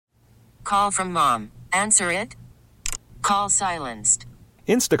call from mom. Answer it. Call silenced.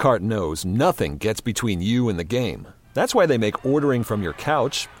 Instacart knows nothing gets between you and the game. That's why they make ordering from your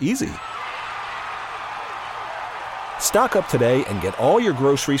couch easy. Stock up today and get all your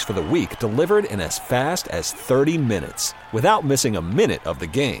groceries for the week delivered in as fast as 30 minutes without missing a minute of the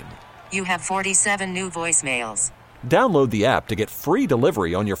game. You have 47 new voicemails. Download the app to get free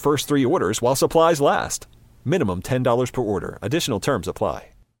delivery on your first 3 orders while supplies last. Minimum $10 per order. Additional terms apply.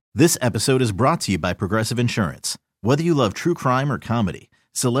 This episode is brought to you by Progressive Insurance. Whether you love true crime or comedy,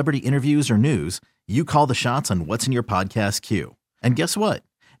 celebrity interviews or news, you call the shots on what's in your podcast queue. And guess what?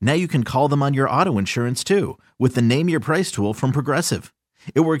 Now you can call them on your auto insurance too with the Name Your Price tool from Progressive.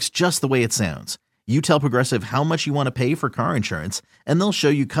 It works just the way it sounds. You tell Progressive how much you want to pay for car insurance, and they'll show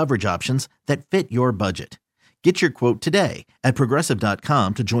you coverage options that fit your budget. Get your quote today at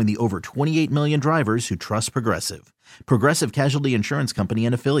Progressive.com to join the over 28 million drivers who trust Progressive. Progressive Casualty Insurance Company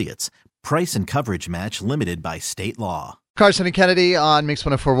and Affiliates. Price and coverage match limited by state law. Karson and Kennedy on Mix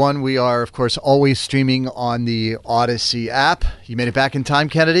 104.1. We are, of course, always streaming on the Odyssey app. You made it back in time,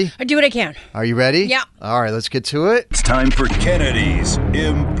 Kennedy? I do what I can. Are you ready? Yeah. All right, let's get to it. It's time for Kennedy's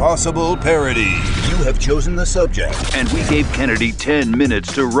Impossible Parody. You have chosen the subject, and we gave Kennedy 10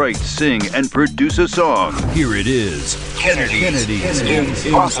 minutes to write, sing, and produce a song. Here it is. Kennedy's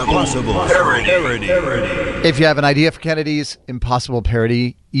Impossible Parody. If you have an idea for Kennedy's Impossible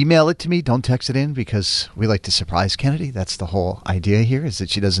Parody, email it to me. Don't text it in because we like to surprise Kennedy. That's the whole idea here, is that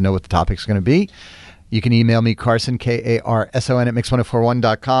she doesn't know what the topic's going to be. You can email me, Karson, Karson, at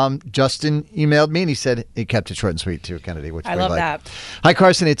mix1041.com. Justin emailed me, and he said he kept it short and sweet, too, Kennedy, which I love that. Hi,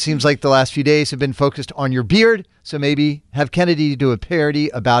 Karson. It seems like the last few days have been focused on your beard, so maybe have Kennedy do a parody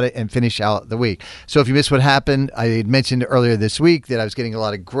about it and finish out the week. So if you missed what happened, I had mentioned earlier this week that I was getting a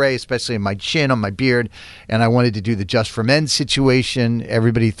lot of gray, especially in my chin, on my beard, and I wanted to do the Just for Men situation.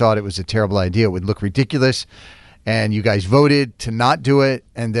 Everybody thought it was a terrible idea. It would look ridiculous. And you guys voted to not do it,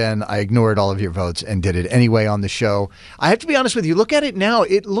 and then I ignored all of your votes and did it anyway on the show. I have to be honest with you. Look at it now.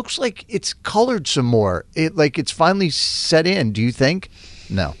 It looks like it's colored some more. It's finally set in. Do you think?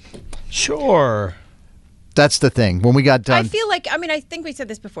 No. Sure. That's the thing. When we got done, I feel like, I think we said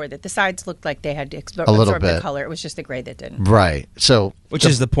this before, that the sides looked like they had absorbed the color. It was just the gray that didn't. Right. So, which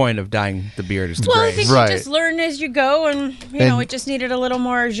is the point of dyeing the beard, is the gray. I think you just learn as you go, and it just needed a little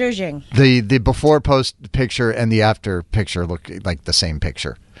more zhuzhing. The before post picture and the after picture look like the same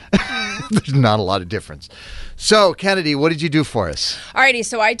picture. There's not a lot of difference. So, Kennedy, what did you do for us? Alrighty,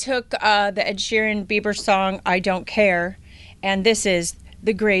 so I took the Ed Sheeran Bieber song, I Don't Care, and this is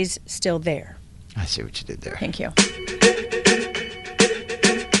The Gray's Still There. I see what you did there. Thank you.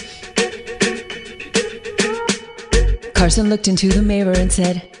 Karson looked into the mirror and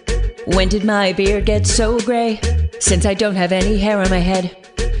said, when did my beard get so gray? Since I don't have any hair on my head.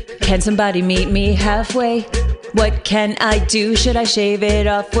 Can somebody meet me halfway? What can I do? Should I shave it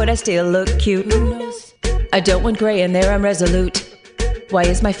off? Would I still look cute? Who knows? I don't want gray in there, I'm resolute. Why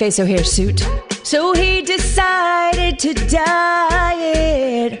is my face so hirsute? So he decided to dye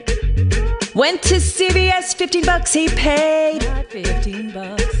it. Went to CVS, $15 he paid. Not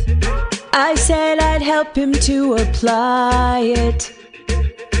 $15. I said I'd help him to apply it.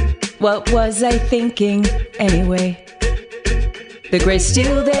 What was I thinking anyway? The gray's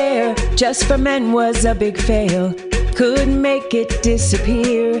still there, Just for Men was a big fail. Couldn't make it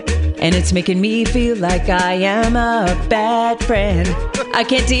disappear, and it's making me feel like I am a bad friend. I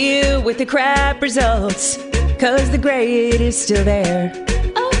can't deal with the crap results, 'cause the gray, it is still there.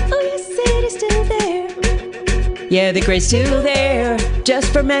 Still there. Yeah, the gray's still there.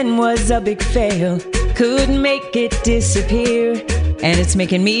 Just for Men was a big fail. Couldn't make it disappear, and it's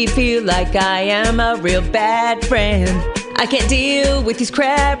making me feel like I am a real bad friend. I can't deal with these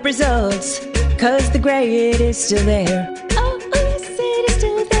crap results, 'cause the gray, it is still there. Oh, yes, it is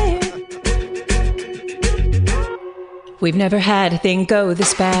still there. We've never had a thing go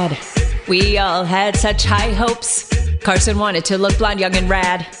this bad. We all had such high hopes. Karson wanted to look blonde, young, and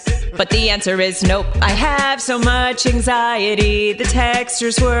rad. But the answer is nope. I have so much anxiety. The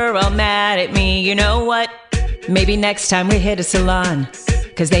texters were all mad at me. You know what? Maybe next time we hit a salon,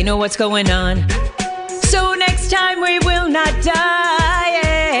 'cause they know what's going on. So next time we will not dye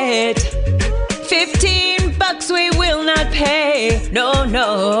it. $15 we will not pay. No,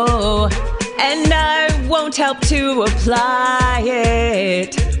 no. And I won't help to apply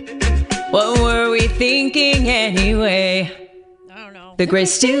it. What were we thinking anyway? The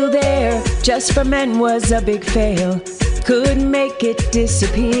gray's still there, Just for Men was a big fail. Couldn't make it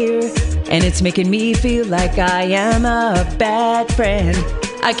disappear, and it's making me feel like I am a bad friend.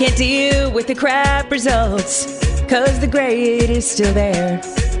 I can't deal with the crap results, 'cause the gray, it is still there.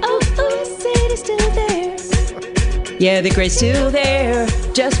 Oh, yes, Yeah, the gray's still there.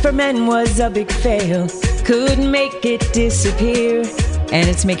 Just for men was a big fail. Couldn't make it disappear. And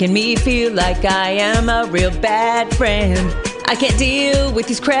it's making me feel like I am a real bad friend. I can't deal with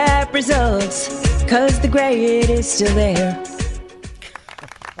these crap results, 'cause the gray, it is still there.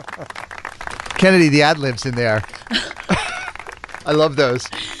 Kennedy, the ad-libs in there. I love those.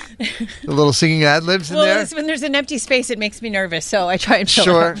 The little singing ad-libs in there. Well, when there's an empty space, it makes me nervous, so I try and fill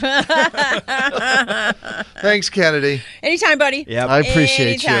Sure. it up. Thanks, Kennedy. Anytime, buddy. Yep. I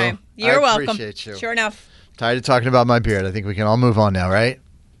appreciate Anytime. you. You're I welcome. appreciate you. Sure enough. Tired of talking about my beard. I think we can all move on now, right?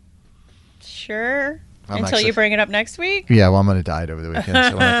 Sure. I'm Until actually- you bring it up next week. Yeah, well, I'm going to diet over the weekend,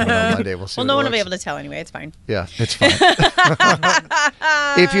 so when I come in on Monday, we'll see Well, what no it one will be looks. able to tell anyway. It's fine. Yeah, it's fine.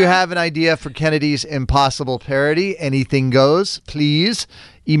 If you have an idea for Kennedy's impossible parody, anything goes, please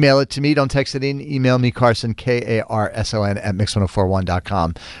email it to me. Don't text it in. Email me, Karson, Karson, at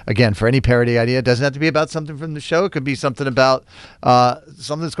mix1041.com. Again, for any parody idea, it doesn't have to be about something from the show. It could be something about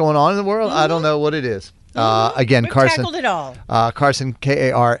something that's going on in the world. I don't know what it is. Again, We've Karson. tackled it all. Karson,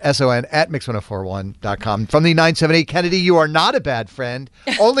 Karson, at mix1041.com. From the 978, Kennedy, you are not a bad friend.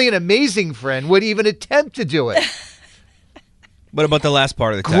 Only an amazing friend would even attempt to do it. What about the last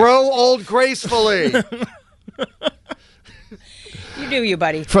part of the text? Grow old gracefully. You do, you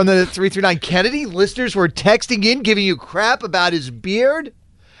buddy. From the 339, Kennedy, listeners were texting in, giving you crap about his beard.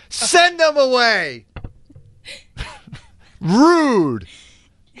 Send them away. Rude.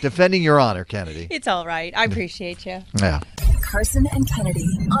 Defending your honor, Kennedy. It's all right. I appreciate you. Yeah. Karson and Kennedy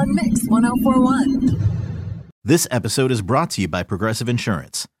on Mix 1041. This episode is brought to you by Progressive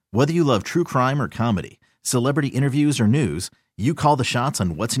Insurance. Whether you love true crime or comedy, celebrity interviews or news, you call the shots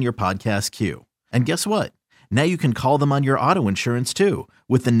on what's in your podcast queue. And guess what? Now you can call them on your auto insurance too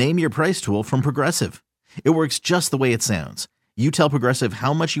with the Name Your Price tool from Progressive. It works just the way it sounds. You tell Progressive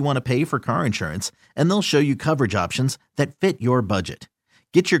how much you want to pay for car insurance, and they'll show you coverage options that fit your budget.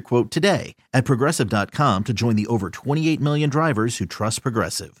 Get your quote today at Progressive.com to join the over 28 million drivers who trust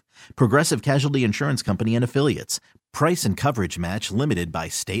Progressive. Progressive Casualty Insurance Company and Affiliates. Price and coverage match limited by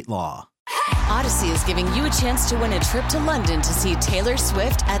state law. Odyssey is giving you a chance to win a trip to London to see Taylor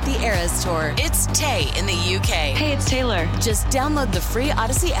Swift at the Eras Tour. It's Tay in the UK. Hey, it's Taylor. Just download the free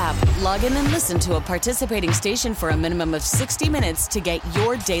Odyssey app, log in and listen to a participating station for a minimum of 60 minutes to get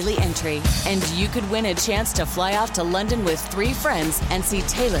your daily entry. And you could win a chance to fly off to London with 3 friends and see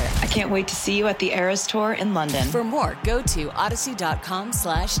Taylor. I can't wait to see you at the Eras Tour in London. For more, go to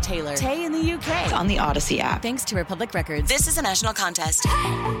odyssey.com/Taylor. Tay in the UK. It's on the Odyssey app. Thanks to Republic Records. This is a national contest.